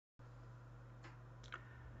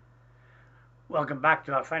Welcome back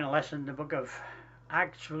to our final lesson in the book of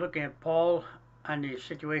Acts. We're looking at Paul and his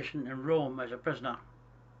situation in Rome as a prisoner.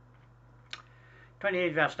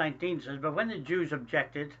 28 verse 19 says, "But when the Jews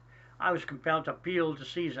objected, I was compelled to appeal to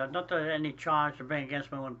Caesar, not to any charge to bring against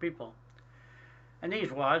my own people." In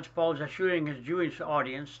these words, Paul is assuring his Jewish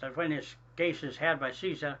audience that when his case is heard by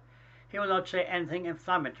Caesar, he will not say anything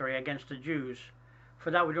inflammatory against the Jews,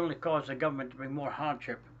 for that would only cause the government to bring more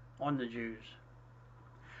hardship on the Jews.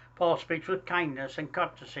 Paul speaks with kindness and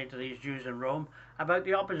courtesy to these Jews in Rome about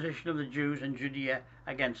the opposition of the Jews in Judea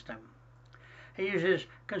against him. He uses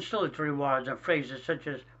conciliatory words and phrases such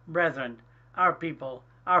as brethren, our people,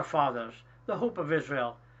 our fathers, the hope of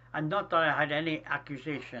Israel, and not that I had any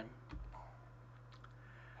accusation.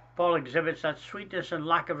 Paul exhibits that sweetness and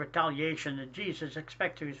lack of retaliation that Jesus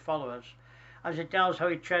expects of his followers, as he tells how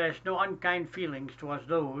he cherished no unkind feelings towards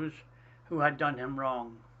those who had done him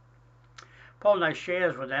wrong. Paul now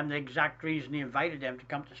shares with them the exact reason he invited them to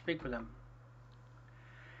come to speak with him.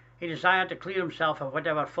 He desired to clear himself of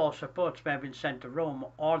whatever false reports may have been sent to Rome,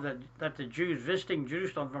 or that the Jews visiting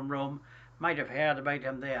Jerusalem from Rome might have heard about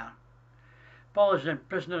him there. Paul is a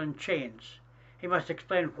prisoner in chains. He must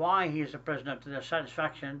explain why he is a prisoner to their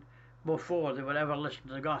satisfaction before they will ever listen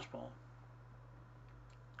to the gospel.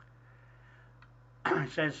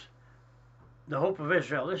 It says, the hope of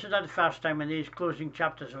Israel. This is not the first time in these closing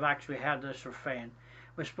chapters of Acts we heard this refrain.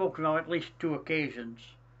 We've spoken on at least two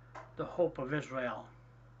occasions. The hope of Israel.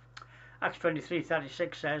 Acts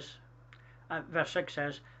 23:36 says, verse 6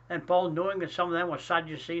 says, "Then Paul, knowing that some of them were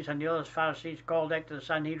Sadducees and the others Pharisees, called out to the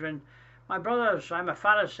Sanhedrin, 'My brothers, I am a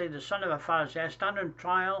Pharisee, the son of a Pharisee. I stand on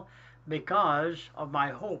trial because of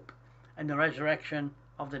my hope in the resurrection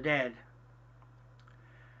of the dead.'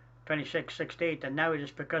 26:68, "And now it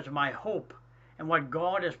is because of my hope and what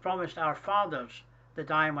God has promised our fathers that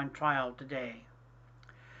I am on trial today."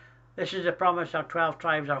 This is the promise our 12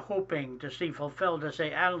 tribes are hoping to see fulfilled as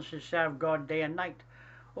they earnestly serve God day and night.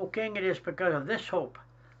 O King, it is because of this hope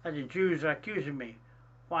that the Jews are accusing me.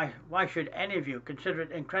 Why should any of you consider it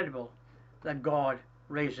incredible that God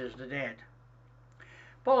raises the dead?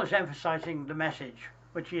 Paul is emphasizing the message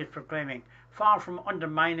which he is proclaiming. Far from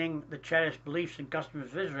undermining the cherished beliefs and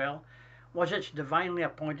customs of Israel, was its divinely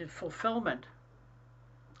appointed fulfillment.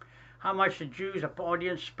 How much the Jews'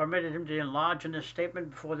 audience permitted him to enlarge on this statement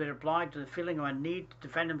before they replied to the feeling of a need to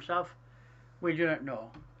defend himself, we do not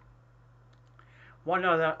know. On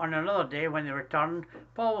another day, when they return,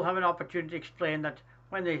 Paul will have an opportunity to explain that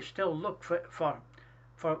what they still look for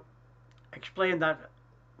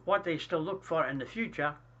in the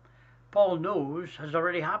future, Paul knows has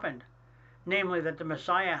already happened, namely that the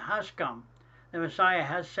Messiah has come. The Messiah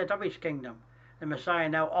has set up his kingdom. The Messiah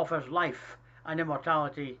now offers life and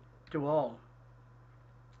immortality to all.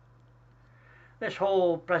 This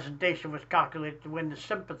whole presentation was calculated to win the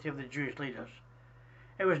sympathy of the Jewish leaders.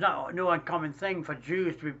 It was no uncommon thing for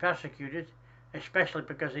Jews to be persecuted, especially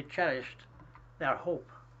because they cherished their hope.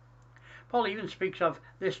 Paul even speaks of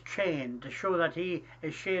this chain to show that he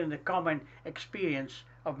is sharing the common experience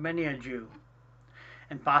of many a Jew.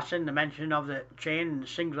 In passing, the mention of the chain in the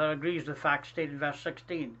singular agrees with the fact stated in verse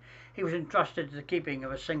 16. He was entrusted to the keeping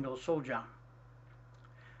of a single soldier.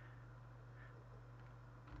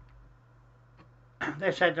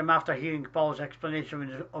 They said to him after hearing Paul's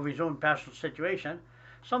explanation of his own personal situation,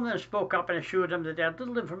 some of them spoke up and assured him that they had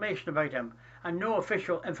little information about him and no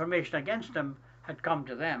official information against him had come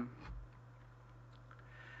to them.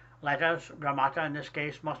 Letters, grammata in this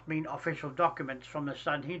case, must mean official documents from the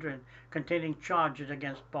Sanhedrin containing charges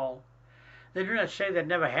against Paul. They do not say they'd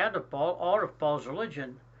never heard of Paul or of Paul's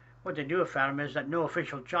religion. What they do affirm is that no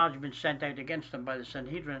official charge had been sent out against them by the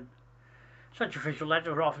Sanhedrin. Such official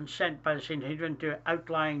letters were often sent by the Sanhedrin to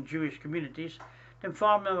outlying Jewish communities to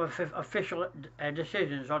inform them of official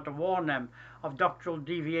decisions or to warn them of doctrinal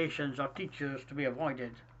deviations or teachers to be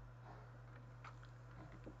avoided.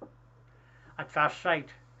 At first sight,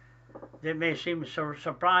 they may seem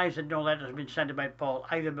surprised that no letters have been sent about Paul,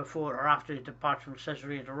 either before or after his departure from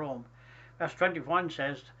Caesarea to Rome. Verse 21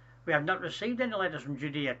 says, "We have not received any letters from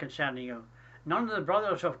Judea concerning you. None of the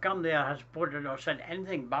brothers who have come there has reported or said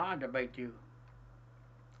anything bad about you."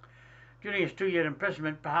 During his 2-year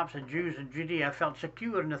imprisonment, perhaps the Jews in Judea felt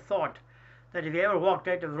secure in the thought that if he ever walked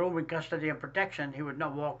out of Roman custody and protection, he would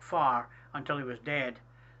not walk far until he was dead.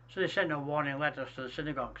 So they sent no warning letters to the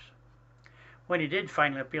synagogues. When he did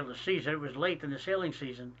finally appeal to Caesar, it was late in the sailing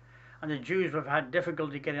season, and the Jews would have had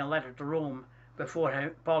difficulty getting a letter to Rome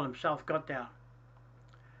before Paul himself got there.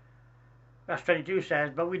 Verse 22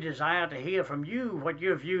 says, "But we desire to hear from you what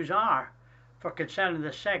your views are, for concerning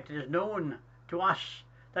this sect it is known to us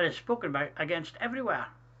that is spoken about against everywhere.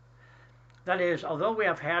 That is, although we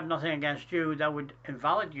have heard nothing against you that would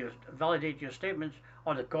validate your statements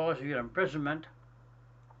or the cause of your imprisonment,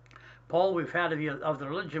 Paul, we've heard of the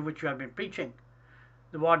religion which you have been preaching.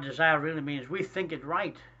 The word desire really means we think it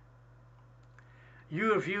right.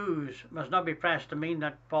 Your views must not be pressed to mean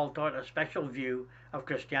that Paul taught a special view of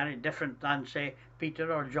Christianity different than, say,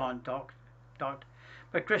 Peter or John taught.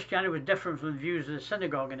 But Christianity was different from the views of the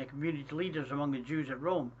synagogue and the community leaders among the Jews at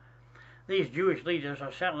Rome. These Jewish leaders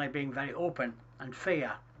are certainly being very open and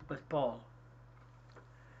fair with Paul.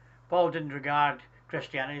 Paul didn't regard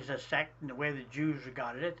Christianity as a sect in the way the Jews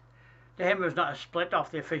regarded it. To him it was not a split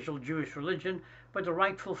off the official Jewish religion, but the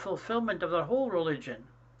rightful fulfillment of their whole religion.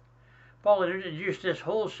 Paul had introduced this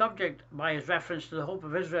whole subject by his reference to the hope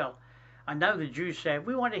of Israel, and now the Jews said,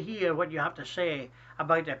 we want to hear what you have to say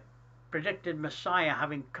about the predicted Messiah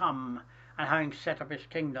having come and having set up his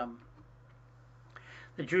kingdom.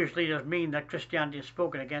 The Jewish leaders mean that Christianity is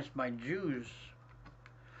spoken against by Jews.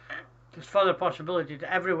 This further possibility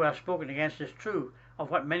that everywhere spoken against is true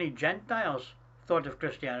of what many Gentiles thought of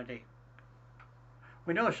Christianity.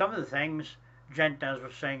 We know some of the things Gentiles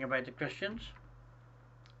were saying about the Christians.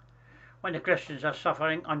 When the Christians are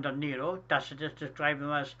suffering under Nero, Tacitus described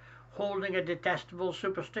them as holding a detestable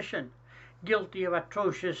superstition, guilty of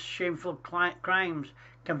atrocious, shameful crimes,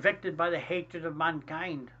 convicted by the hatred of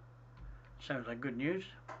mankind. Sounds like good news.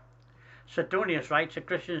 Suetonius writes that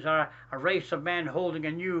Christians are a race of men holding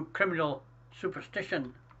a new criminal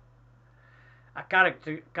superstition. A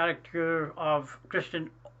caricature of a Christian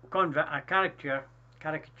convert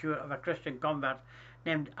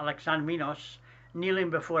named Alexandrinos kneeling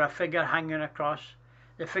before a figure hanging on a cross,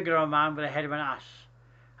 the figure of a man with the head of an ass,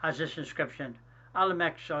 has this inscription: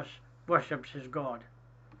 Alamexos worships his God,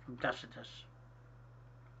 from Tacitus.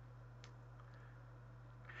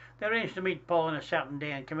 They arranged to meet Paul on a certain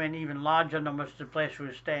day and come in even larger numbers to the place where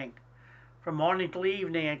he was staying. From morning till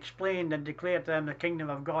evening he explained and declared to them the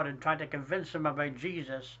kingdom of God and tried to convince them about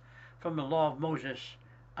Jesus from the law of Moses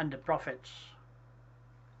and the prophets.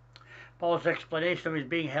 Paul's explanation of his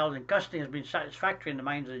being held in custody has been satisfactory in the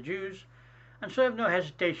minds of the Jews, and so I have no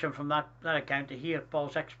hesitation from that account to hear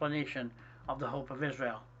Paul's explanation of the hope of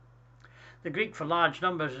Israel. The Greek for large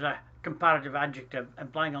numbers is a comparative adjective,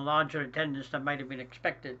 implying a larger attendance than might have been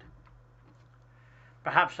expected.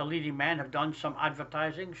 Perhaps the leading men have done some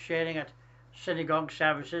advertising, sharing at synagogue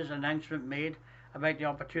services an announcement made about the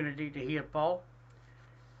opportunity to hear Paul.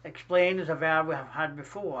 Explain is a verb we have had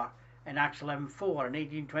before in Acts 11:4 in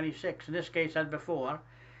 1826. In this case, as before,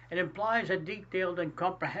 it implies a detailed and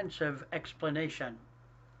comprehensive explanation.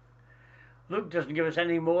 Luke doesn't give us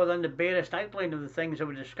any more than the barest outline of the things that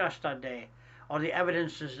were discussed that day, or the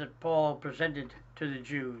evidences that Paul presented to the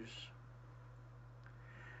Jews.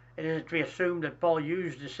 It is to be assumed that Paul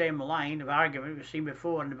used the same line of argument we've seen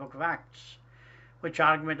before in the book of Acts, which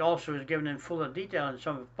argument also is given in fuller detail in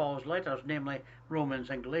some of Paul's letters, namely Romans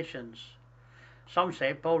and Galatians. Some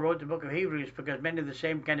say Paul wrote the book of Hebrews because many of the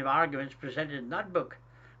same kind of arguments presented in that book,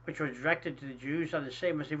 which were directed to the Jews, are the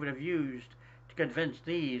same as he would have used to convince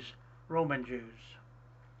these Roman Jews.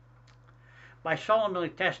 By solemnly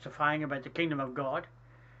testifying about the kingdom of God,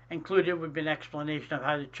 included would be an explanation of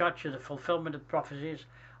how the church is a fulfillment of prophecies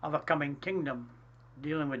of a coming kingdom,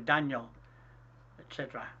 dealing with Daniel,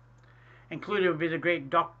 etc. Included would be the great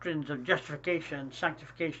doctrines of justification,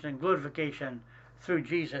 sanctification, and glorification through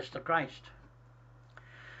Jesus the Christ.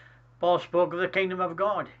 Paul spoke of the kingdom of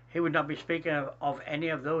God. He would not be speaking of any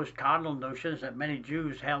of those carnal notions that many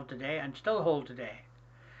Jews held today and still hold today.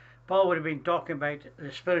 Paul would have been talking about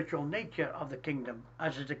the spiritual nature of the kingdom,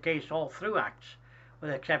 as is the case all through Acts, with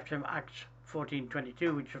the exception of Acts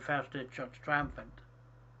 14:22, which refers to the church triumphant.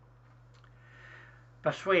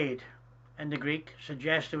 Persuade, in the Greek,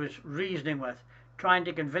 suggests he was reasoning with, trying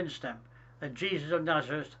to convince them that Jesus of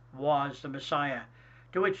Nazareth was the Messiah,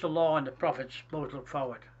 to which the law and the prophets both look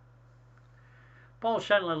forward. Paul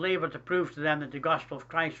certainly laboured to prove to them that the gospel of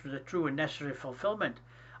Christ was a true and necessary fulfillment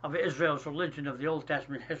of Israel's religion of the Old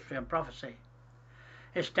Testament history and prophecy.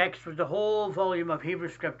 His text was the whole volume of Hebrew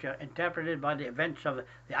Scripture interpreted by the events of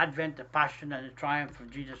the Advent, the Passion, and the triumph of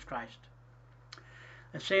Jesus Christ.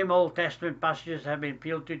 The same Old Testament passages have been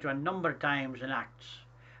appealed to a number of times in Acts,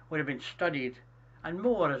 would have been studied, and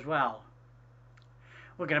more as well.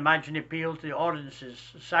 We can imagine the appeal to the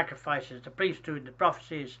ordinances, the sacrifices, the priesthood, the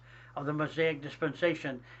prophecies of the Mosaic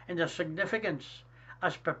dispensation in their significance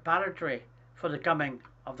as preparatory for the coming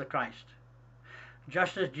of the Christ.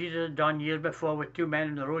 Just as Jesus had done years before with two men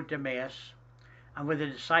on the road to Emmaus and with the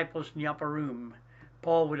disciples in the upper room,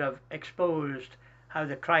 Paul would have exposed how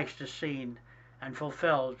the Christ is seen and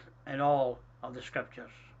fulfilled in all of the Scriptures.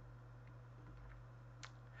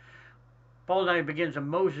 Paul now begins on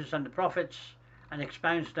Moses and the prophets and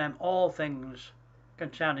expounds to them all things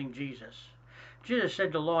concerning Jesus. Jesus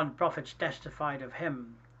said the law and the prophets testified of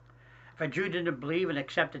him. If a Jew didn't believe and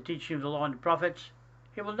accept the teaching of the law and the prophets,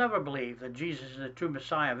 he will never believe that Jesus is the true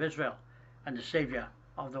Messiah of Israel and the Saviour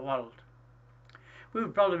of the world. We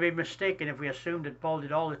would probably be mistaken if we assumed that Paul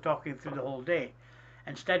did all the talking through the whole day.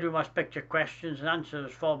 Instead, we must picture questions and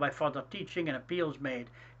answers followed by further teaching and appeals made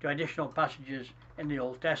to additional passages in the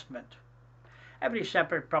Old Testament. Every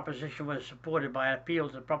separate proposition was supported by an appeal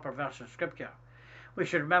to the proper verse of Scripture. We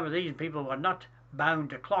should remember these people were not bound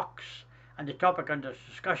to clocks, and the topic under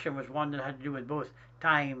discussion was one that had to do with both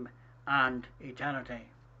time and eternity.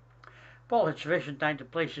 Paul had sufficient time to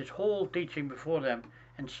place his whole teaching before them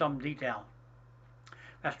in some detail.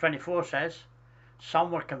 Verse 24 says, "Some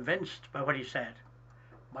were convinced by what he said,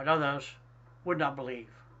 but others would not believe."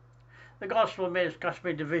 The gospel made its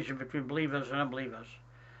customary division between believers and unbelievers.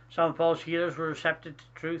 Some of Paul's hearers were receptive to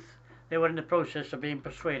truth. They were in the process of being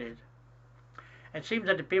persuaded. It seems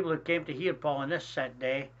that the people who came to hear Paul on this set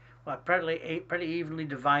day were pretty evenly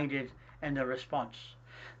divided in their response.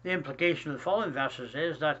 The implication of the following verses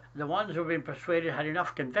is that the ones who were being persuaded had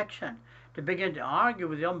enough conviction to begin to argue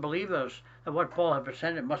with the unbelievers that what Paul had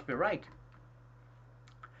presented must be right.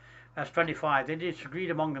 Verse 25, they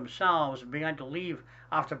disagreed among themselves and began to leave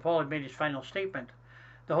after Paul had made his final statement.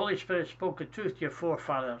 The Holy Spirit spoke the truth to your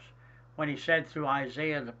forefathers when he said through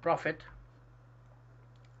Isaiah the prophet,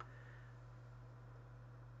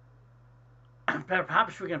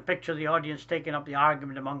 perhaps we can picture the audience taking up the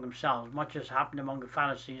argument among themselves, much as happened among the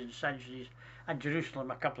Pharisees and Sadducees at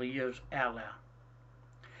Jerusalem a couple of years earlier.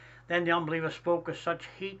 Then the unbelievers spoke with such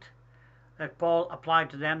heat that Paul applied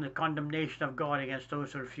to them the condemnation of God against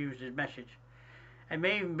those who refused his message. It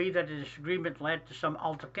may even be that the disagreement led to some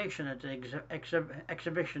altercation at the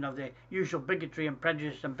exhibition of the usual bigotry and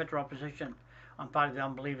prejudice and bitter opposition on part of the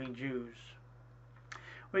unbelieving Jews.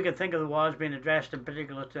 We can think of the words being addressed in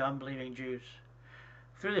particular to unbelieving Jews.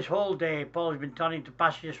 Through this whole day, Paul has been turning to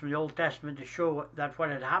passages from the Old Testament to show that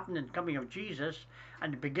what had happened in the coming of Jesus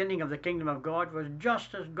and the beginning of the kingdom of God was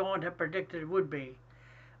just as God had predicted it would be.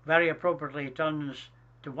 Very appropriately, he turns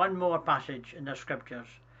to one more passage in the Scriptures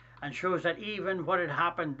and shows that even what had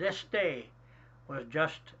happened this day was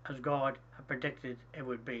just as God had predicted it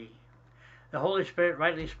would be. The Holy Spirit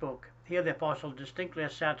rightly spoke. Here the apostle distinctly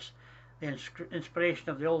asserts the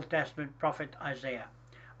inspiration of the Old Testament prophet Isaiah.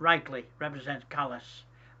 Rightly represents callous.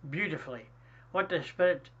 Beautifully, what the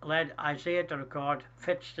Spirit led Isaiah to record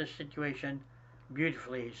fits this situation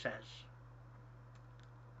beautifully, he says.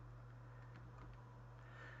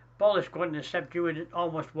 Paul is quoting the Septuagint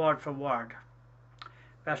almost word for word.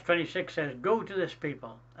 Verse 26 says, "Go to this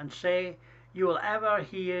people and say, you will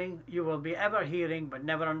be ever hearing but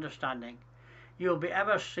never understanding. You will be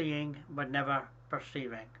ever seeing but never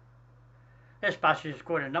perceiving." This passage is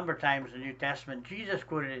quoted a number of times in the New Testament. Jesus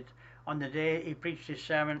quoted it on the day he preached his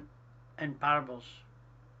sermon in parables.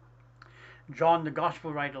 John, the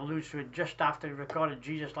Gospel writer, alludes to it just after he recorded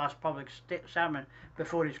Jesus' last public sermon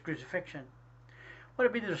before his crucifixion. What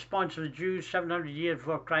had been the response of the Jews 700 years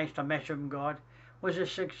before Christ on message from God was the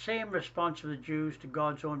same response of the Jews to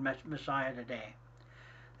God's own Messiah today.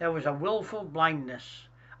 There was a willful blindness,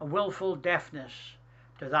 a willful deafness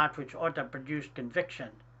to that which ought to produce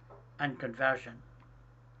conviction and conversion.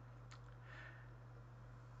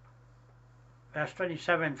 Verse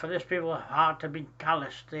 27, "For this people's heart have been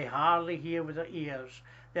calloused, they hardly hear with their ears,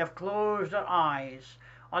 they have closed their eyes,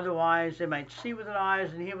 otherwise they might see with their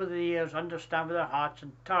eyes and hear with their ears, understand with their hearts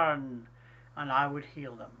and turn, and I would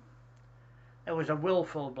heal them." There was a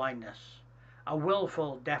willful blindness, a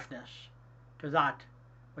willful deafness to that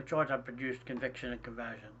which ought to have produced conviction and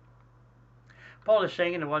conversion. Paul is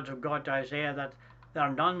saying in the words of God to Isaiah that there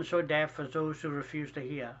are none so deaf as those who refuse to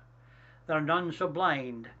hear. There are none so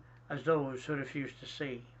blind as those who refuse to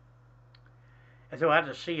see. If they had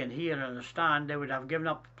to see and hear and understand, they would have given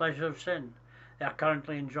up the pleasure of sin they are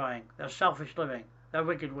currently enjoying, their selfish living, their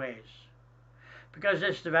wicked ways. Because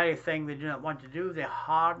this is the very thing they do not want to do, they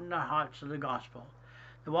harden their hearts to the gospel.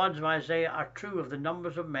 The words of Isaiah are true of the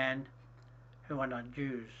numbers of men who are not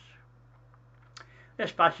Jews.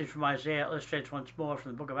 This passage from Isaiah illustrates once more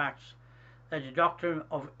from the book of Acts that the doctrine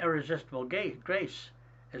of irresistible grace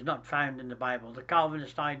is not found in the Bible. The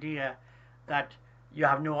Calvinist idea that you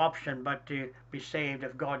have no option but to be saved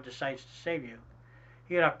if God decides to save you.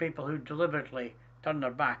 Here are people who deliberately turn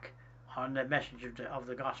their back on the message of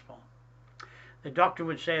the gospel. The doctrine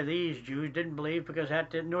would say these Jews didn't believe because they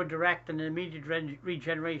had no direct and immediate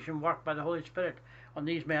regeneration work by the Holy Spirit on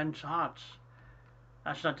these men's hearts.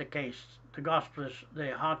 That's not the case. The gospel is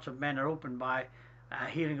the hearts of men are opened by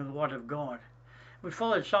hearing of the word of God. We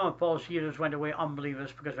follow that some of Paul's hearers went away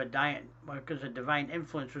unbelievers because a divine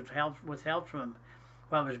influence withheld from him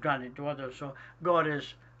while it was granted to others. So God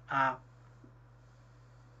is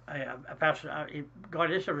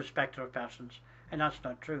God is a respecter of persons, and that's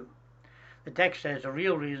not true. The text says the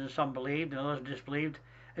real reason some believed and others disbelieved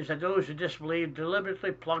is that those who disbelieved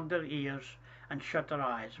deliberately plugged their ears and shut their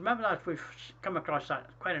eyes. Remember that? We've come across that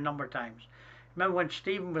quite a number of times. Remember when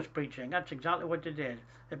Stephen was preaching? That's exactly what they did.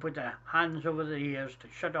 They put their hands over their ears to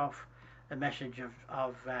shut off the message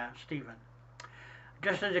of Stephen.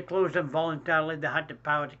 Just as they closed them voluntarily, they had the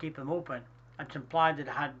power to keep them open. It's implied that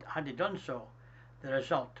had they done so, the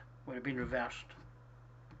result would have been reversed.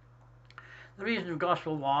 The reason the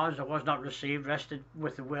gospel was or was not received rested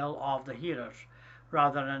with the will of the hearers,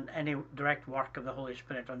 rather than any direct work of the Holy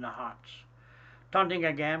Spirit on their hearts. Turning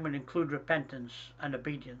again would include repentance and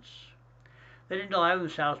obedience. They didn't allow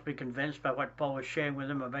themselves to be convinced by what Paul was sharing with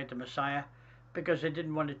them about the Messiah, because they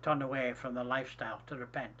didn't want to turn away from their lifestyle to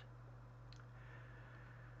repent.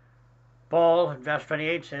 Paul, in verse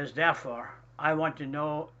 28, says, "Therefore, I want you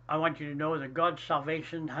to know that God's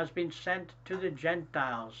salvation has been sent to the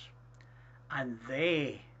Gentiles, and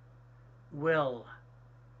they will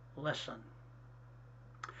listen."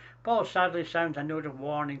 Paul sadly sounds a note of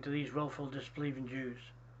warning to these willful, disbelieving Jews.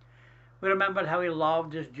 We remembered how he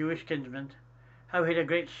loved his Jewish kinsmen, how he had a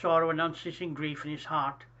great sorrow and unceasing grief in his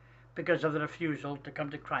heart because of the refusal to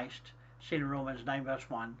come to Christ, seen in Romans 9 verse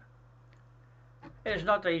 1. It is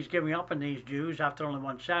not that he's giving up on these Jews after only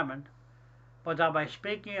one sermon, but that by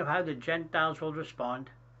speaking of how the Gentiles will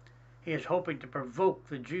respond, he is hoping to provoke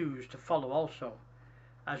the Jews to follow also,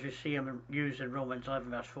 as we see him used in Romans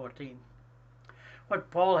 11 verse 14. What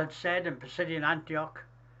Paul had said in Pisidian Antioch,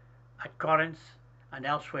 at Corinth, and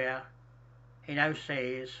elsewhere, he now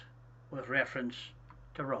says with reference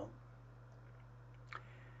to Rome.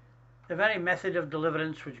 The very method of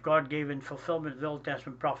deliverance which God gave in fulfillment of the Old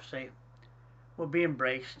Testament prophecy will be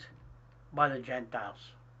embraced by the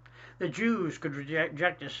Gentiles. The Jews could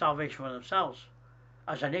reject his salvation for themselves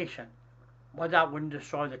as a nation, but that wouldn't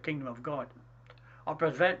destroy the kingdom of God or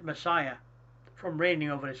prevent Messiah from reigning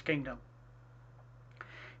over his kingdom.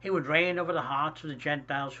 He would reign over the hearts of the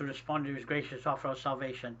Gentiles who responded to his gracious offer of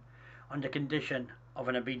salvation on the condition of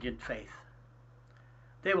an obedient faith.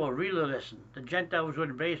 They will really listen. The Gentiles would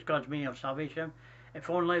embrace God's meaning of salvation if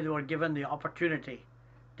only they were given the opportunity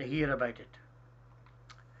to hear about it.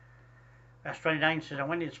 Verse 29 says, "And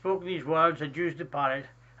when he had spoken these words, the Jews departed,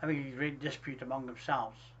 having a great dispute among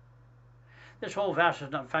themselves." This whole verse is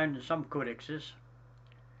not found in some codexes,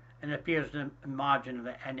 and appears in the margin of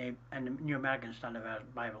the New American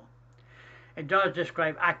Standard Bible. It does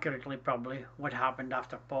describe accurately, probably, what happened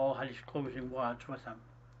after Paul had his closing words with them.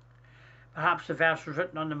 Perhaps the verse was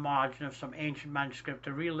written on the margin of some ancient manuscript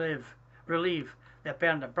to relieve the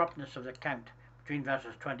apparent abruptness of the count between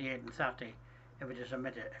verses 28 and 30, if it is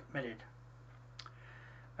omitted.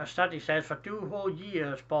 Verse 30 says, "For 2 whole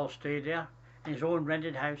years Paul stayed there in his own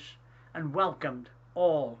rented house and welcomed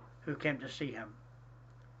all who came to see him."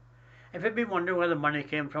 If you've been wondering where the money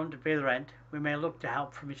came from to pay the rent, we may look to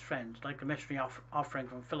help from his friends, like the missionary offering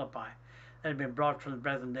from Philippi that had been brought from the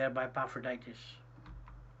brethren there by Epaphroditus.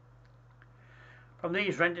 From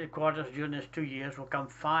these rented quarters during these 2 years will come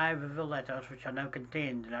 5 of the letters which are now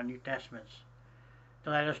contained in our New Testaments. The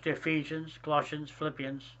letters to Ephesians, Colossians,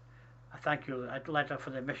 Philippians, a thank you letter for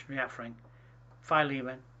the missionary offering,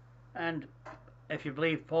 Philemon, and if you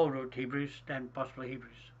believe Paul wrote Hebrews, then possibly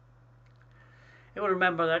Hebrews. You will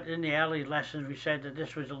remember that in the early lessons we said that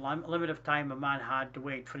this was the limit of time a man had to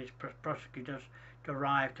wait for his prosecutors to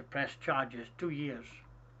arrive to press charges, 2 years.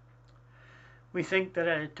 We think that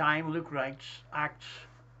at the time Luke writes Acts,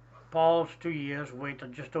 Paul's 2 years wait are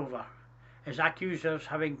just over, his accusers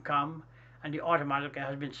having come, and he automatically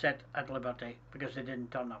has been set at liberty because they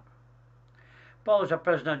didn't turn up. Paul was a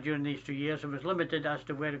prisoner during these 2 years and was limited as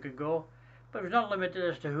to where he could go, but was not limited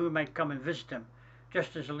as to who might come and visit him,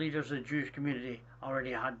 just as the leaders of the Jewish community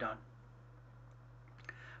already had done.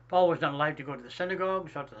 Paul was not allowed to go to the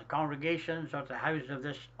synagogues, or to the congregations, or to the houses of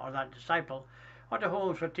this or that disciple, or to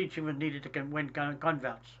homes where teaching was needed to win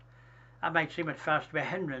converts. That might seem at first to be a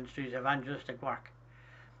hindrance to his evangelistic work,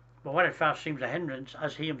 but what at first seems a hindrance,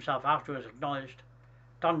 as he himself afterwards acknowledged,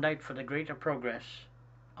 turned out for the greater progress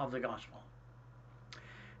of the gospel.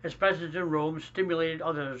 His presence in Rome stimulated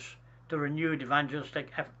others to renewed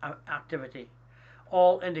evangelistic activity.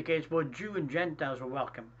 All indicates both Jew and Gentiles were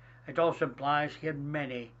welcome. It also implies he had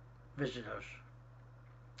many visitors.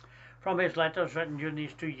 From his letters written during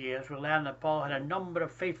these 2 years, we learn that Paul had a number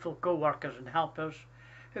of faithful co-workers and helpers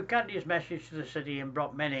who carried his message to the city and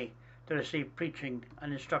brought many to receive preaching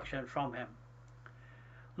and instruction from him.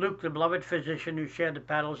 Luke, the beloved physician who shared the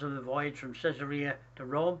perils of the voyage from Caesarea to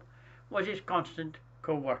Rome, was his constant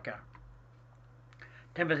co-worker.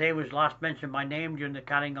 Timothy, who was last mentioned by name during the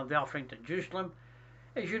carrying of the offering to Jerusalem,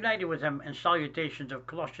 is united with him in salutations of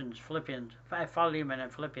Colossians, Philippians, Philemon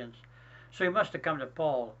and Philippians, so he must have come to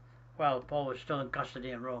Paul while Paul was still in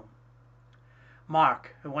custody in Rome.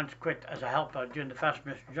 Mark, who once quit as a helper during the first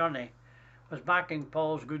missionary journey, was back in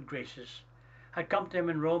Paul's good graces, had come to him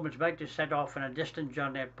in Rome and was about to set off on a distant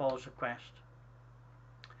journey at Paul's request.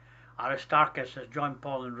 Aristarchus has joined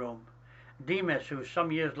Paul in Rome. Demas, who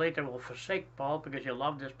some years later will forsake Paul because he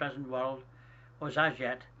loved this present world, was as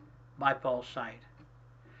yet by Paul's side.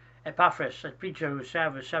 Epaphras, a preacher who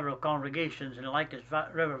served with several congregations in the Lycus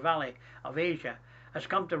River Valley of Asia, has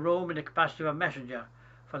come to Rome in the capacity of a messenger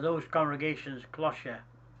for those congregations Colossae,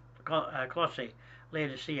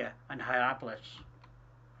 Laodicea and Hierapolis.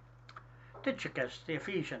 Tychicus, the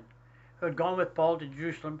Ephesian, who had gone with Paul to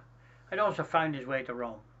Jerusalem, had also found his way to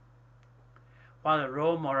Rome. While at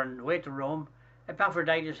Rome, or on the way to Rome,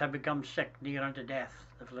 Epaphroditus had become sick near unto death,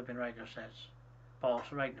 the Philippian writer says. Paul's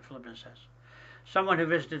writing to Philippians says. Someone who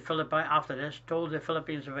visited Philippi after this told the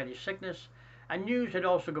Philippians of his sickness, and news had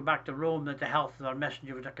also gone back to Rome that the health of their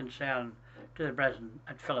messenger was a concern to the brethren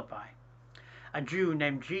at Philippi. A Jew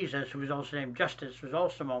named Jesus, who was also named Justus, was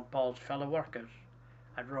also among Paul's fellow workers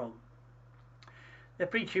at Rome. The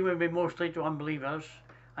preaching would be mostly to unbelievers,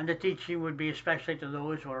 and the teaching would be especially to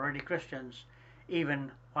those who were already Christians,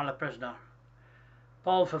 even while a prisoner.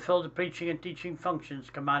 Paul fulfilled the preaching and teaching functions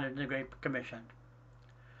commanded in the Great Commission.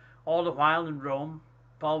 All the while in Rome,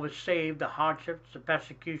 Paul was saved the hardships, the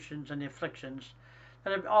persecutions, and the afflictions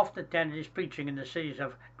that had often attended his preaching in the cities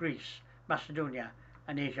of Greece, Macedonia,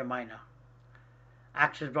 and Asia Minor.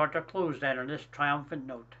 Acts is brought to a close then on this triumphant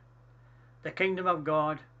note. The kingdom of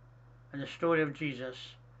God and the story of Jesus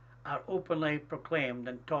are openly proclaimed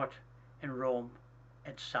and taught in Rome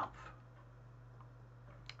itself.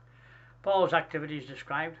 Paul's activities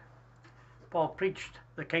described. Paul preached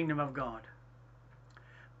the kingdom of God.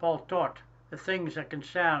 Paul taught the things that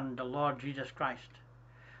concerned the Lord Jesus Christ.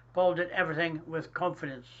 Paul did everything with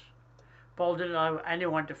confidence. Paul didn't allow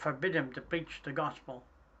anyone to forbid him to preach the gospel.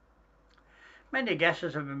 Many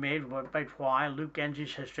guesses have been made about why Luke ends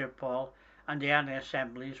his history of Paul and the early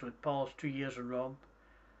assemblies with Paul's 2 years in Rome.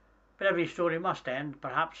 But every story must end.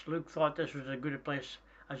 Perhaps Luke thought this was as good a place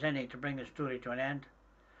as any to bring the story to an end.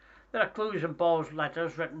 There are clues in Paul's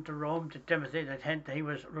letters written to Rome to Timothy that hint that he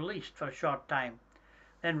was released for a short time,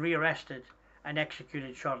 then rearrested and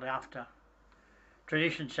executed shortly after.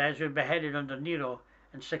 Tradition says he was beheaded under Nero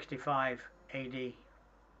in 65 AD.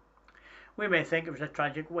 We may think it was a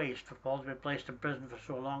tragic waste for Paul to be placed in prison for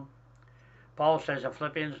so long. Paul says in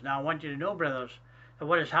Philippians, "Now I want you to know, brothers, that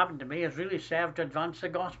what has happened to me has really served to advance the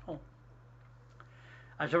gospel."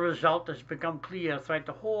 As a result, it has become clear throughout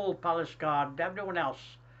the whole palace guard and everyone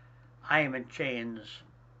else, I am in chains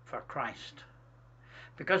for Christ.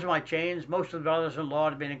 Because of my chains, most of the brothers in the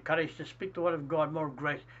Lord have been encouraged to speak the word of God more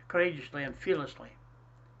courageously and fearlessly.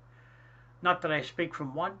 Not that I speak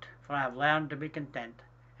from want, for I have learned to be content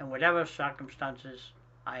in whatever circumstances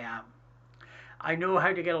I am. I know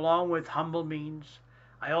how to get along with humble means.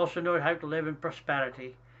 I also know how to live in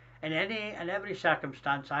prosperity. In any and every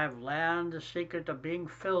circumstance I have learned the secret of being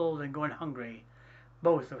filled and going hungry,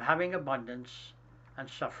 both of having abundance and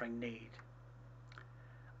suffering need.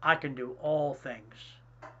 I can do all things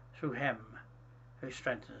through him who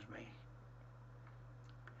strengthens me.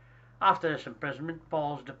 After this imprisonment,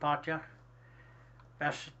 Paul's departure,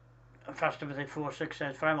 verse 1 Timothy 4:6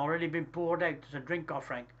 says, "For I am already been poured out as a drink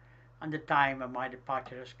offering, and the time of my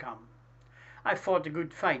departure has come. I have fought a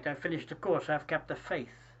good fight, I have finished the course, I have kept the faith.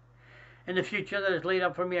 In the future there is laid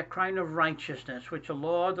up for me a crown of righteousness, which the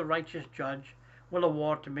Lord, the righteous judge, will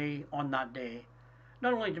award to me on that day,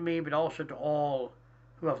 not only to me, but also to all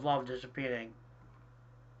who have loved his appearing."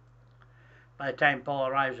 By the time Paul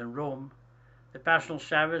arrives in Rome, the personal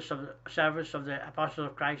service of the apostles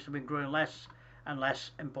of Christ has been growing less and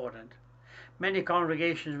less important. Many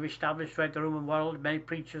congregations have established throughout the Roman world. Many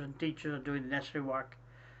preachers and teachers are doing the necessary work.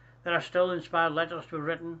 There are still inspired letters to be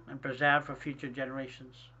written and preserved for future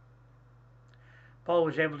generations. Paul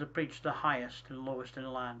was able to preach the highest and lowest in the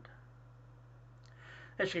land.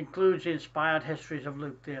 This concludes the inspired histories of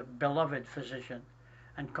Luke, the beloved physician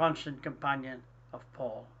and constant companion of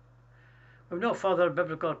Paul. We have no further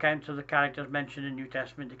biblical accounts of the characters mentioned in the New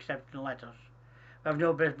Testament except in letters. We have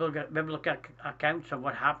no biblical accounts of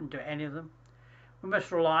what happened to any of them. We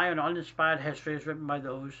must rely on uninspired histories written by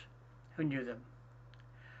those who knew them.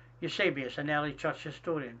 Eusebius, an early church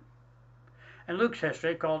historian, In Luke's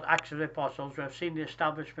history, called Acts of the Apostles, we have seen the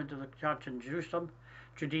establishment of the church in Jerusalem,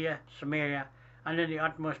 Judea, Samaria, and in the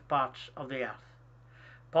utmost parts of the earth.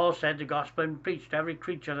 Paul said the gospel had been preached to every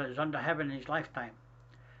creature that is under heaven in his lifetime.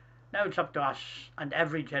 Now it's up to us and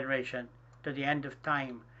every generation to the end of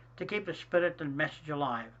time to keep the spirit and message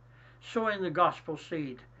alive, sowing the gospel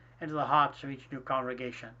seed into the hearts of each new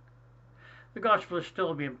congregation. The gospel is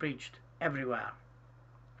still being preached everywhere.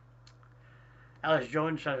 Ellis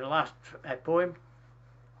Jones said the last poem.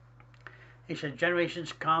 He said,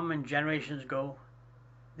 generations come and generations go.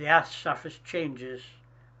 The earth's surface changes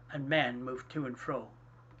and men move to and fro.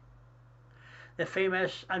 The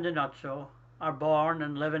famous and the not so are born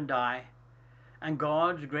and live and die, and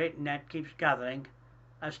God's great net keeps gathering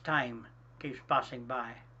as time keeps passing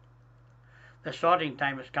by. The sorting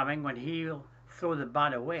time is coming when he'll throw the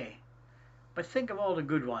bad away, but think of all the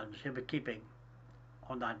good ones he'll be keeping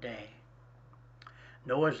on that day.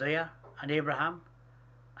 Noah's there, and Abraham,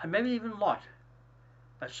 and maybe even Lot,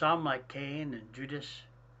 but some like Cain and Judas,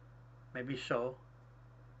 maybe so,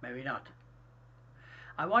 maybe not.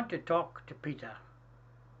 I want to talk to Peter.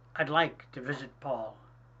 I'd like to visit Paul,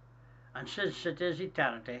 and since it is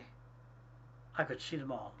eternity, I could see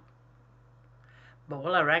them all. But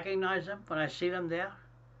will I recognize them when I see them there?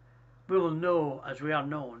 We will know as we are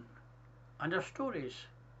known, and their stories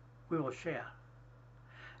we will share.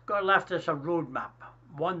 God left us a roadmap,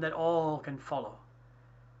 one that all can follow,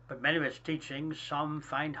 but many of its teachings some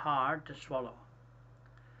find hard to swallow.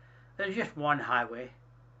 There's just one highway,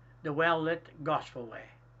 the well-lit gospel way.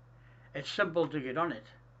 It's simple to get on it,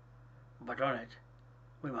 but on it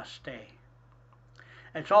we must stay.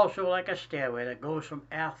 It's also like a stairway that goes from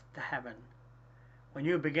earth to heaven. When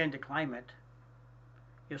you begin to climb it,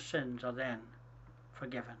 your sins are then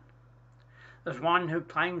forgiven. There's one who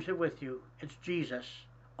climbs it with you. It's Jesus,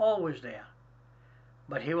 always there.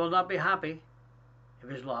 But he will not be happy if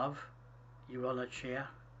his love you will not share.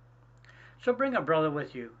 So bring a brother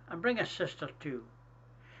with you, and bring a sister too.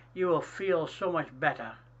 You will feel so much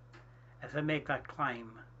better if they make that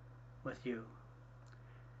climb with you.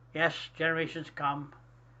 Yes, generations come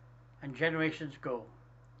and generations go.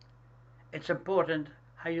 It's important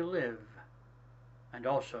how you live and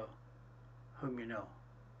also whom you know.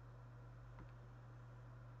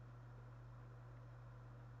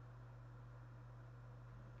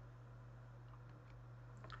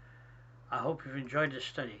 I hope you've enjoyed this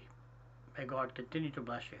study. May God continue to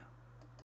bless you.